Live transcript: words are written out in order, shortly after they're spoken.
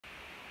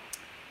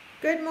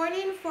Good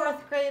morning,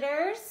 fourth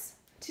graders.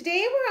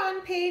 Today we're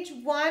on page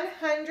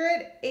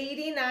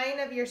 189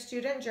 of your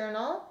student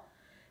journal,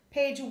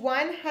 page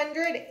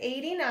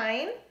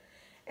 189,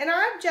 and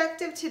our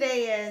objective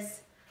today is,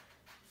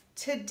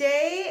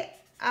 today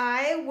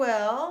I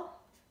will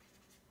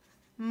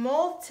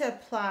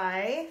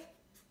multiply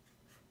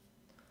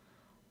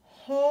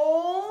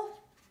whole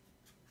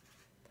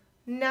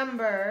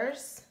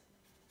numbers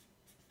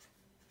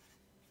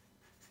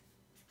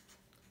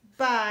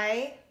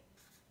by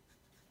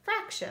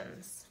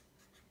fractions.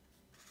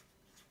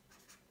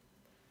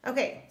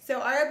 Okay, so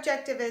our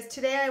objective is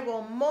today I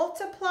will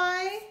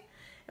multiply,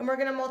 and we're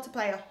going to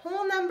multiply a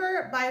whole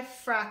number by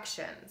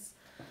fractions.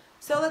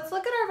 So let's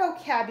look at our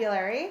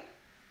vocabulary.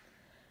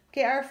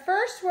 Okay, our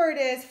first word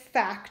is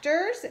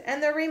factors,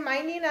 and they're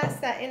reminding us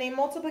that in a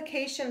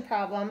multiplication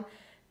problem,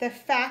 the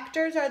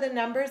factors are the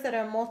numbers that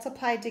are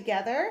multiplied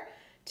together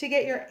to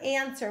get your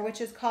answer,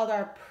 which is called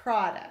our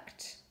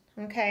product.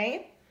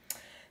 Okay?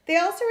 They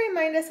also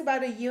remind us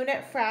about a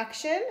unit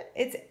fraction.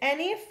 It's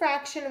any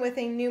fraction with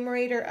a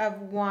numerator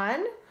of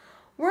 1.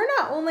 We're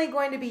not only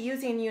going to be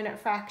using unit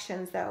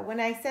fractions though. When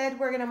I said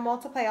we're going to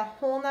multiply a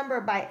whole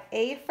number by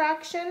a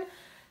fraction,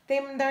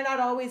 they're not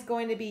always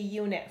going to be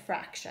unit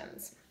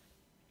fractions.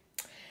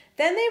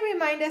 Then they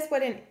remind us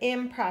what an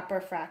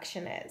improper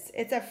fraction is.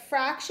 It's a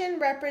fraction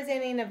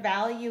representing a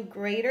value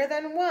greater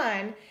than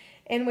 1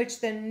 in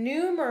which the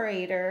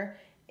numerator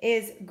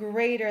is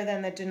greater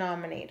than the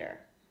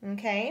denominator.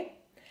 Okay?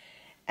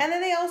 And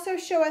then they also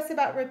show us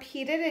about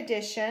repeated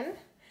addition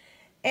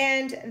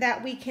and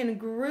that we can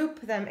group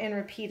them in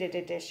repeated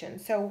addition.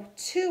 So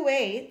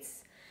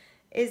 2/8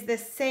 is the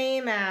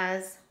same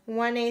as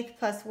 1/8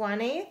 plus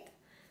 1/8,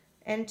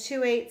 and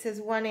 2/8 is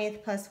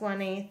 1/8 plus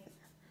 1/8.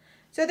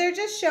 So they're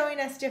just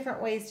showing us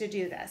different ways to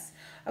do this.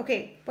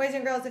 Okay, boys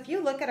and girls, if you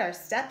look at our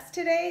steps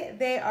today,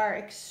 they are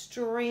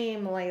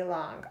extremely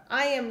long.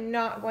 I am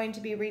not going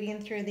to be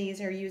reading through these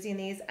or using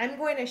these. I'm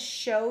going to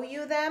show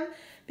you them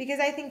because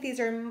I think these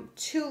are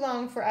too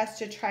long for us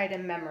to try to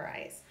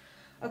memorize.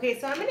 Okay,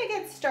 so I'm going to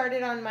get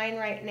started on mine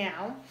right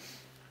now.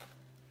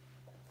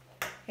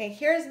 Okay,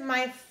 here's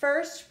my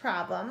first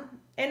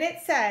problem, and it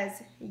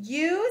says,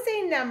 use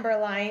a number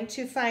line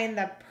to find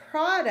the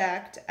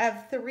product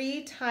of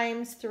 3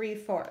 times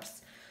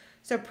 3/4.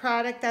 So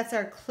product, that's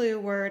our clue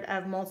word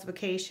of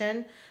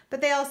multiplication, but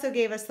they also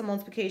gave us the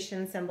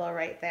multiplication symbol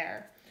right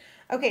there.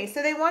 Okay,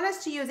 so they want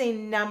us to use a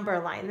number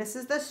line. This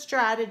is the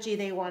strategy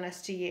they want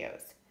us to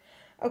use.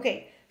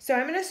 Okay, so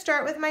I'm going to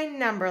start with my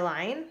number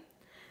line.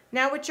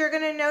 Now what you're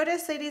going to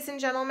notice, ladies and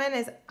gentlemen,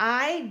 is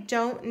I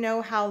don't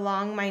know how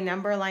long my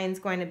number line is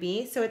going to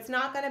be, so it's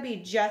not going to be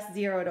just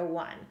 0 to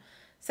 1.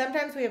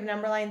 Sometimes we have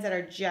number lines that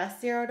are just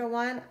 0 to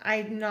 1.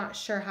 I'm not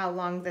sure how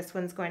long this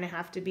one's going to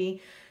have to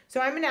be, so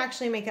I'm going to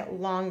actually make it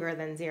longer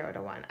than 0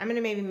 to 1. I'm going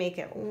to maybe make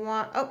it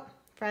 1. Oh,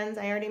 friends,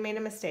 I already made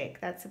a mistake.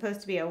 That's supposed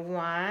to be a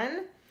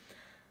 1.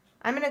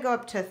 I'm going to go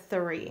up to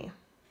 3.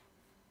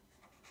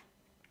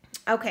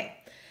 Okay.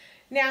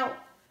 Now,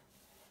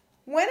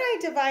 when I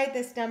divide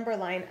this number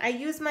line, I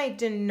use my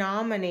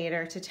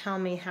denominator to tell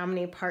me how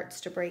many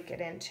parts to break it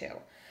into.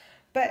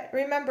 But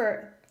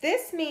remember,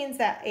 this means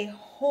that a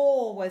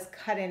whole was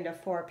cut into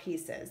 4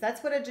 pieces.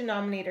 That's what a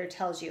denominator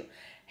tells you.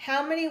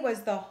 How many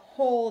was the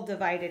whole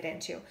divided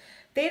into?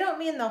 They don't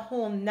mean the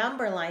whole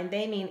number line,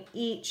 they mean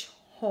each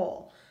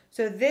whole.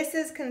 So this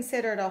is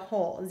considered a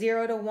whole.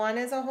 0 to 1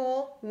 is a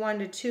whole, 1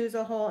 to 2 is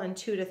a whole, and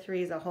 2 to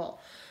 3 is a whole.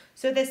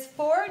 So this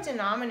 4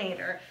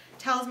 denominator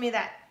tells me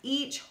that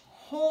each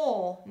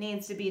whole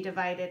needs to be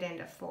divided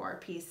into 4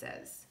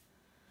 pieces.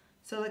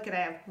 So look at,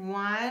 I have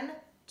 1,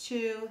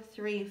 2,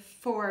 3,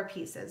 4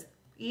 pieces.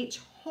 Each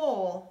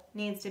whole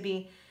needs to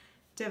be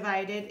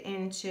divided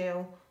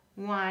into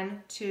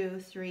 1, 2,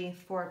 3,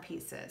 4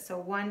 pieces. So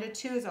 1 to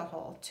 2 is a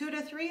whole, 2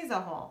 to 3 is a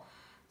whole.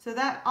 So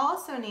that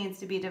also needs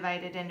to be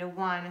divided into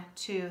 1,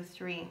 2,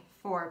 3,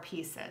 4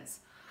 pieces.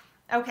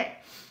 Okay,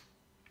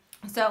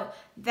 so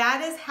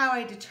that is how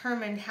I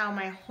determined how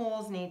my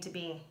wholes need to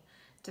be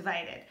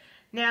divided.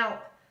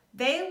 Now,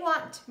 they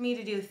want me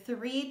to do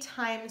 3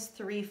 times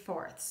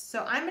 3/4.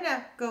 So I'm going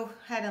to go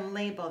ahead and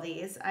label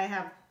these. I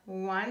have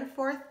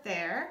 1/4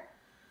 there,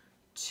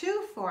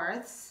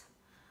 2/4,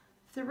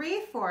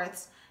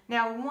 3/4.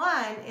 Now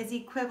 1 is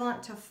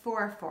equivalent to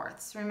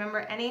 4/4. Remember,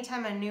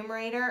 anytime a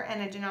numerator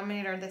and a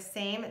denominator are the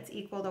same, it's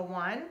equal to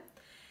 1.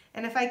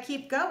 And if I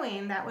keep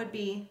going, that would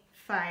be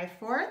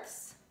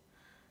 5/4,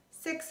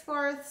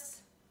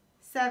 6/4,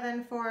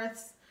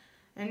 7/4.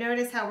 And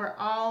notice how we're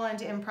all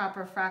into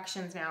improper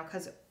fractions now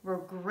because we're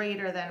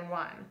greater than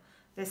 1.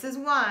 This is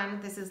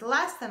 1, this is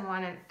less than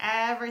 1, and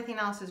everything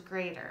else is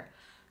greater.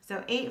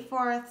 So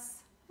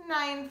 8/4,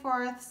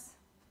 9/4,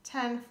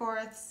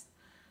 10/4,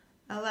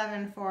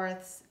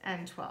 11/4,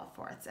 and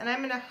 12/4. And I'm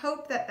going to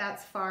hope that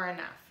that's far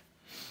enough.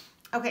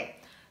 Okay,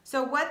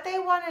 so what they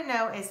want to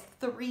know is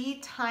 3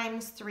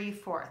 times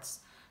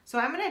 3/4. So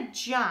I'm going to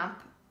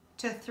jump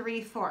to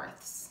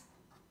 3/4.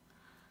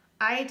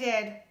 I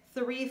did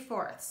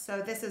 3/4.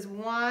 So this is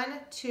 1,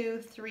 2,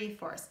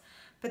 3/4.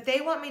 but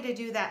they want me to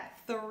do that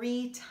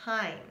 3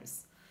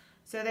 times.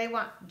 So they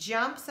want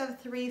jumps of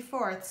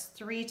 3/4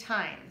 3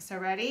 times. So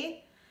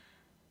ready?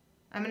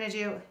 I'm gonna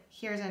do,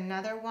 here's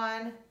another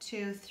 1,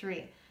 2,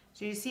 3.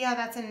 So you see how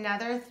that's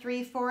another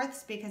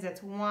 3/4 because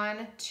it's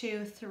 1,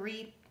 2,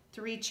 3,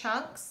 3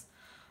 chunks.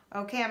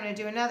 Okay, I'm gonna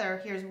do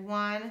another. Here's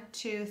 1,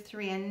 2,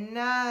 3,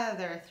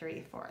 another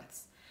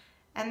 3/4.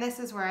 And this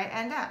is where I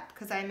end up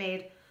because I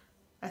made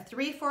a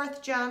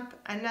 3/4 jump,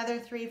 another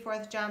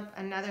 3/4 jump,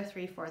 another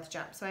 3/4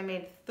 jump. So I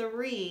made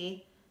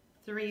 3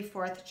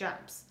 3/4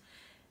 jumps.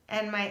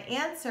 And my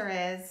answer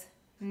is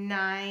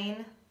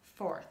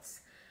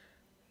 9/4.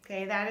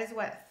 Okay, that is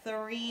what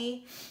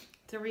 3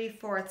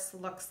 3/4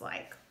 looks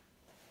like.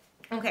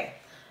 Okay,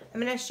 I'm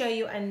gonna show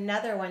you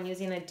another one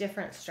using a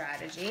different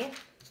strategy.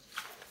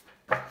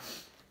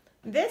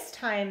 This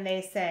time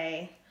they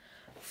say,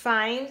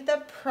 find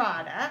the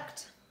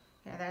product,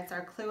 yeah, that's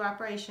our clue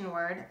operation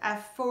word,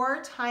 of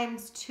 4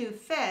 times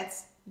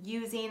 2/5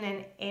 using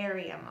an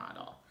area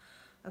model.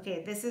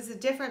 Okay, this is a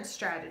different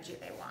strategy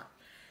they want.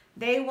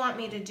 They want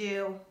me to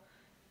do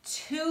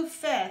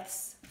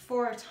 2/5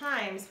 4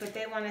 times, but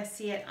they want to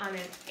see it on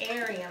an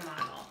area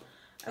model.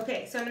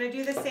 Okay, so I'm going to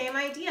do the same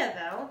idea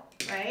though,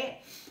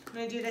 right? I'm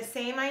going to do the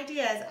same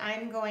idea as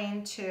I'm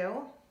going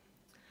to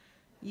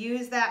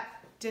use that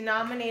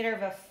denominator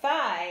of a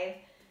 5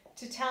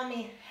 to tell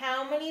me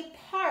how many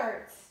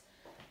parts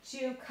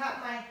to cut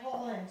my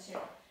hole into.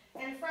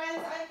 And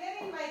friends, I'm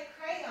getting my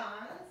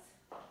crayons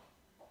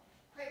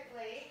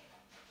quickly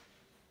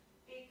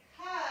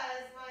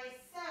because my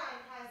son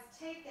has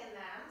taken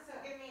them. So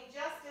give me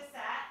just a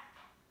sec.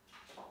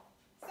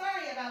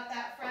 Sorry about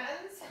that,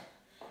 friends.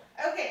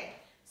 Okay,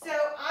 so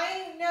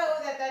I know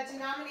that the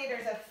denominator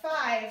is a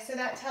 5, so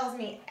that tells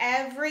me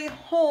every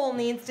hole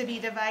needs to be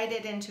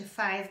divided into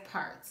 5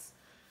 parts.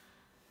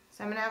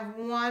 So I'm going to have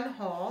 1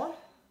 hole,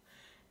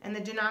 and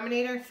the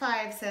denominator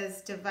 5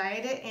 says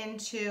divide it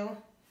into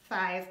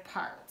 5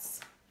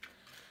 parts.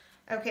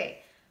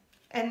 Okay,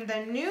 and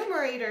the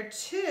numerator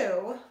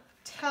 2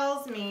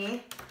 tells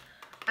me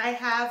I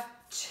have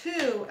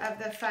 2 of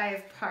the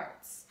 5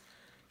 parts.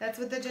 That's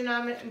what the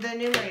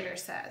numerator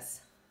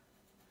says.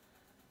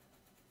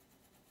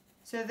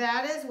 So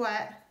that is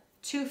what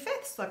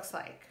 2/5 looks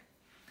like.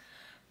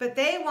 But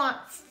they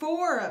want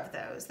 4 of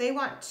those. They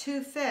want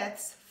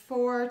 2/5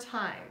 4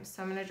 times.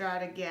 So I'm going to draw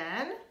it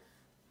again.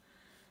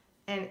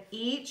 And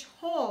each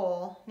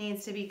hole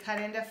needs to be cut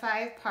into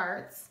 5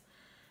 parts.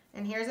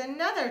 And here's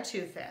another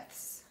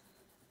 2/5.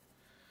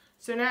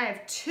 So now I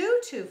have 2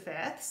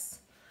 2/5.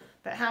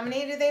 But how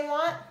many do they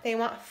want? They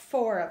want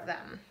 4 of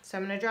them. So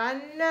I'm going to draw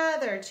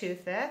another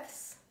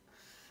 2/5.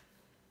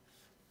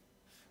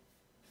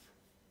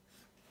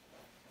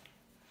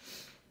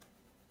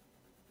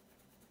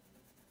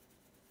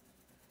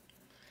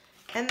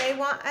 And they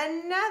want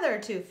another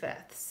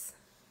 2/5.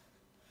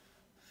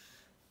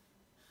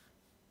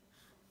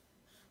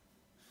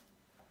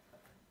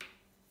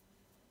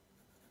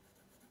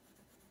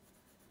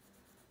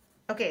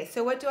 Okay,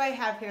 so what do I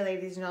have here,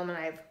 ladies and gentlemen?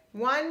 I have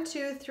 1,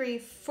 2, 3,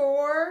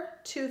 4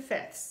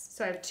 2/5.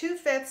 So I have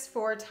 2/5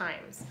 4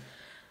 times.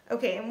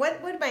 Okay, and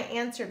what would my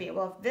answer be?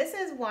 Well, if this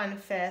is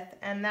 1/5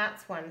 and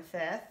that's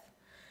 1/5,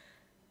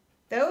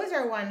 those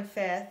are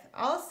 1/5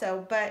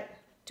 also, but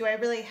do I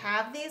really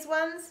have these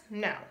ones?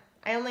 No,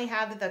 I only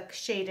have the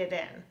shaded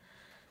in.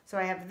 So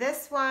I have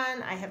this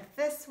one, I have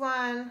this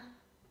one,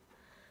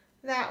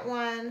 that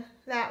one,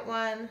 that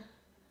one.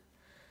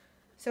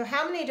 So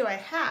how many do I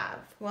have?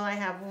 Well, I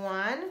have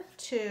 1,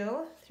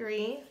 2,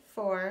 3,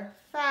 4,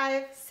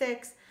 5,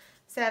 6,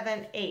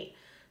 7, 8.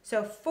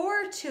 So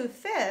 4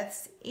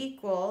 2/5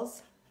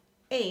 equals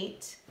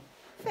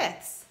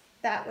 8/5.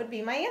 That would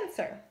be my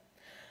answer.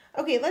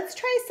 Okay, let's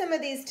try some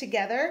of these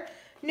together.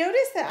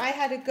 Notice that I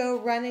had to go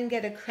run and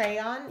get a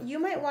crayon. You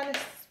might want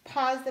to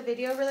pause the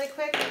video really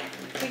quick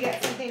to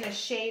get something to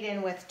shade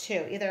in with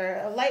too. Either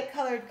a light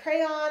colored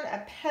crayon,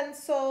 a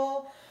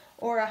pencil,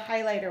 or a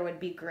highlighter would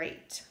be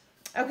great.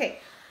 Okay,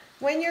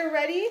 when you're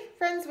ready,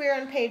 friends, we're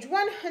on page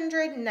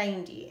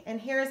 190,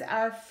 and here's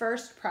our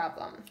first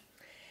problem.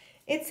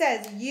 It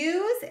says,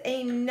 use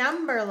a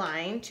number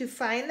line to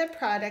find the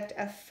product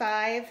of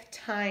 5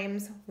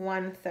 times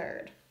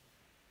 1/3.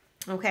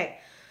 Okay,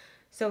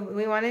 so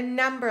we want a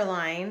number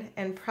line,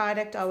 and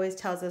product always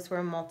tells us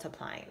we're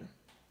multiplying.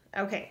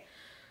 Okay,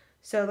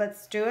 so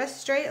let's do a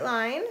straight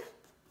line.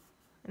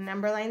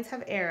 Number lines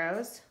have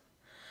arrows.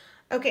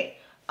 Okay,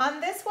 on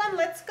this one,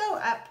 let's go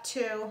up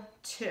to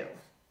 2.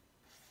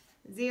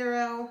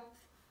 0,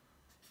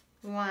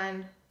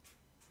 1,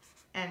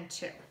 and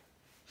 2.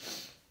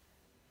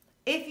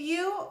 If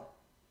you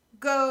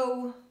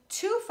go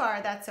too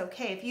far, that's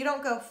okay. If you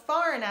don't go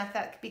far enough,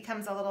 that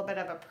becomes a little bit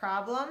of a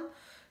problem.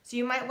 So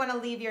you might want to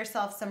leave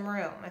yourself some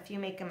room if you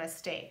make a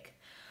mistake.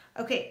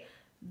 Okay,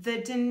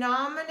 the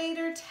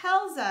denominator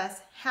tells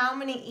us how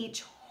many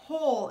each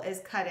hole is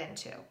cut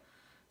into.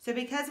 So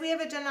because we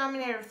have a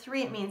denominator of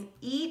 3, it means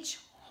each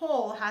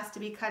hole has to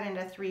be cut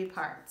into 3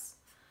 parts.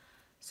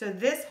 So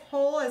this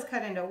hole is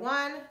cut into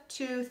 1,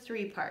 2,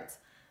 3 parts.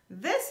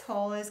 This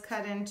hole is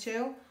cut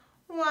into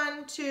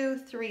 1, 2,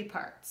 3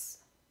 parts.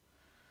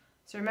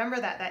 So remember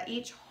that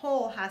each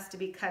whole has to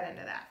be cut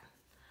into that.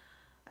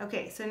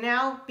 Okay, so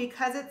now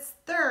because it's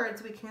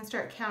thirds, we can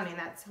start counting.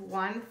 That's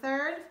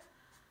 1/3,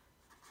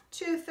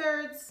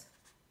 2/3,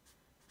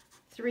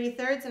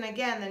 3/3, and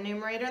again, the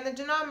numerator and the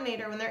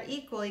denominator, when they're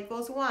equal,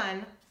 equals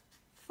 1,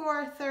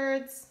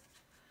 4/3,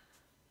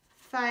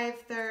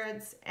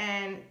 5/3,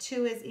 and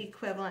 2 is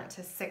equivalent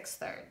to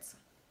 6/3.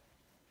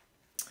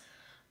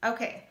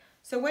 Okay,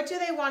 so what do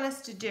they want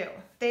us to do?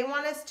 They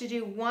want us to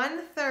do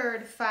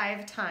 1/3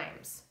 5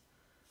 times.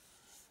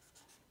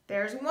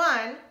 There's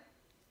 1.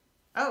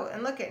 Oh,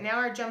 and look at, now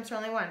our jumps are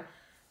only 1.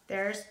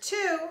 There's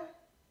 2.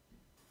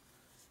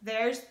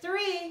 There's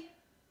 3.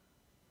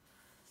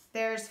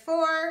 There's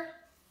 4.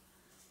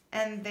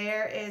 And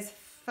there is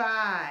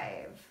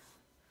 5.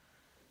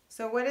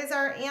 So what is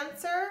our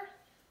answer?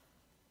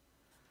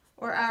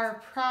 Or our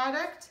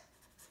product?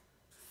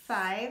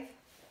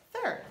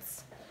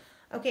 5/3.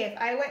 Okay, if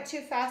I went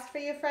too fast for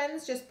you,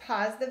 friends, just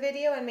pause the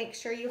video and make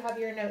sure you have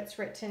your notes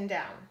written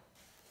down.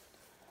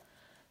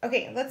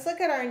 Okay, let's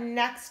look at our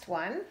next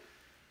one.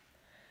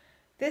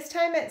 This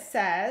time it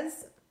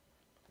says,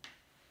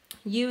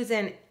 use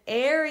an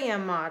area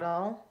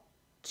model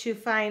to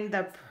find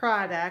the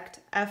product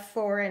of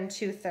 4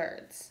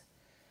 2/3.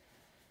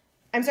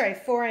 I'm sorry,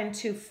 4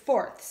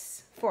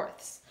 2/4.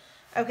 Fourths.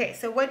 Okay,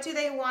 so what do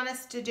they want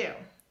us to do?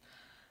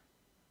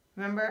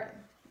 Remember,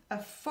 a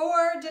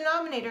 4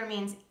 denominator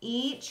means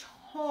each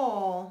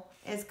whole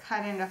is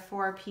cut into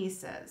 4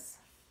 pieces.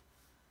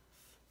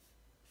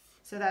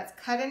 So that's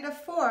cut into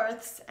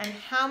fourths, and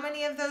how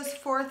many of those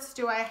fourths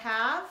do I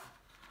have?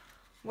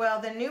 Well,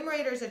 the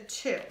numerator is a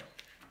 2.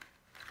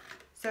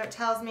 So it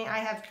tells me I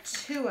have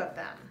 2 of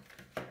them.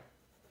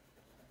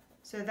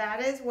 So that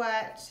is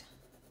what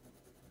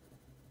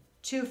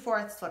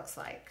 2/4 looks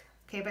like.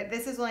 Okay, but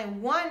this is only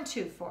 1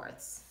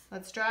 2/4.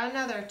 Let's draw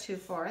another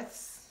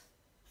 2/4.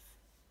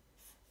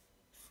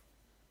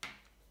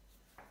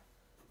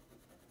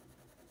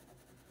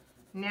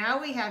 Now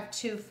we have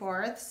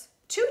 2/4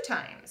 2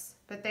 times,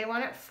 but they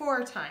want it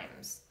 4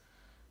 times.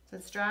 So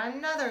let's draw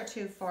another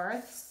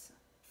 2/4.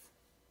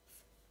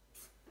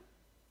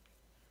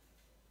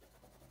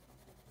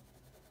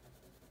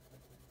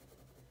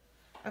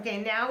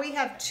 Okay, now we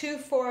have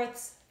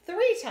 2/4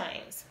 3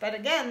 times, but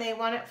again, they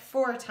want it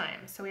 4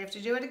 times. So we have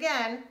to do it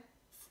again.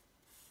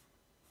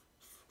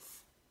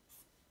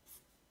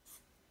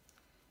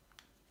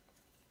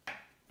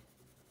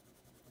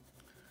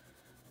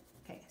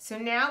 Okay, so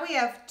now we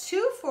have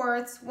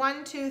 2/4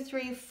 1 2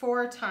 3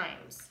 4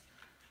 times.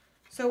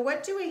 So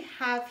what do we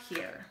have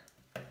here?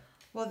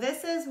 Well,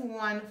 this is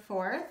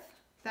 1/4.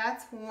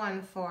 That's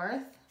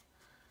 1/4.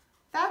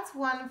 That's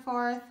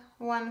 1/4,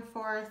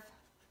 1/4,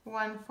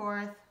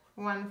 1/4,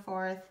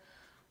 1/4,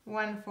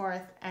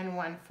 1/4, and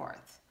 1/4.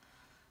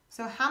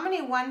 So how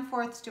many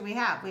 1/4s do we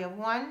have? We have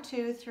 1,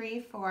 2, 3,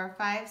 4,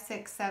 5,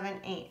 6, 7,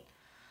 8.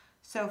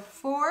 So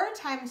 4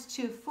 times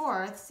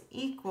 2/4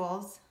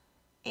 equals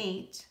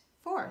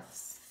 8/4.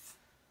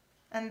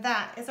 And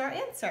that is our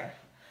answer.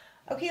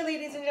 Okay,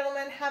 ladies and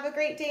gentlemen, have a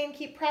great day and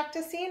keep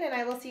practicing, and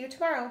I will see you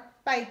tomorrow.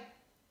 Bye.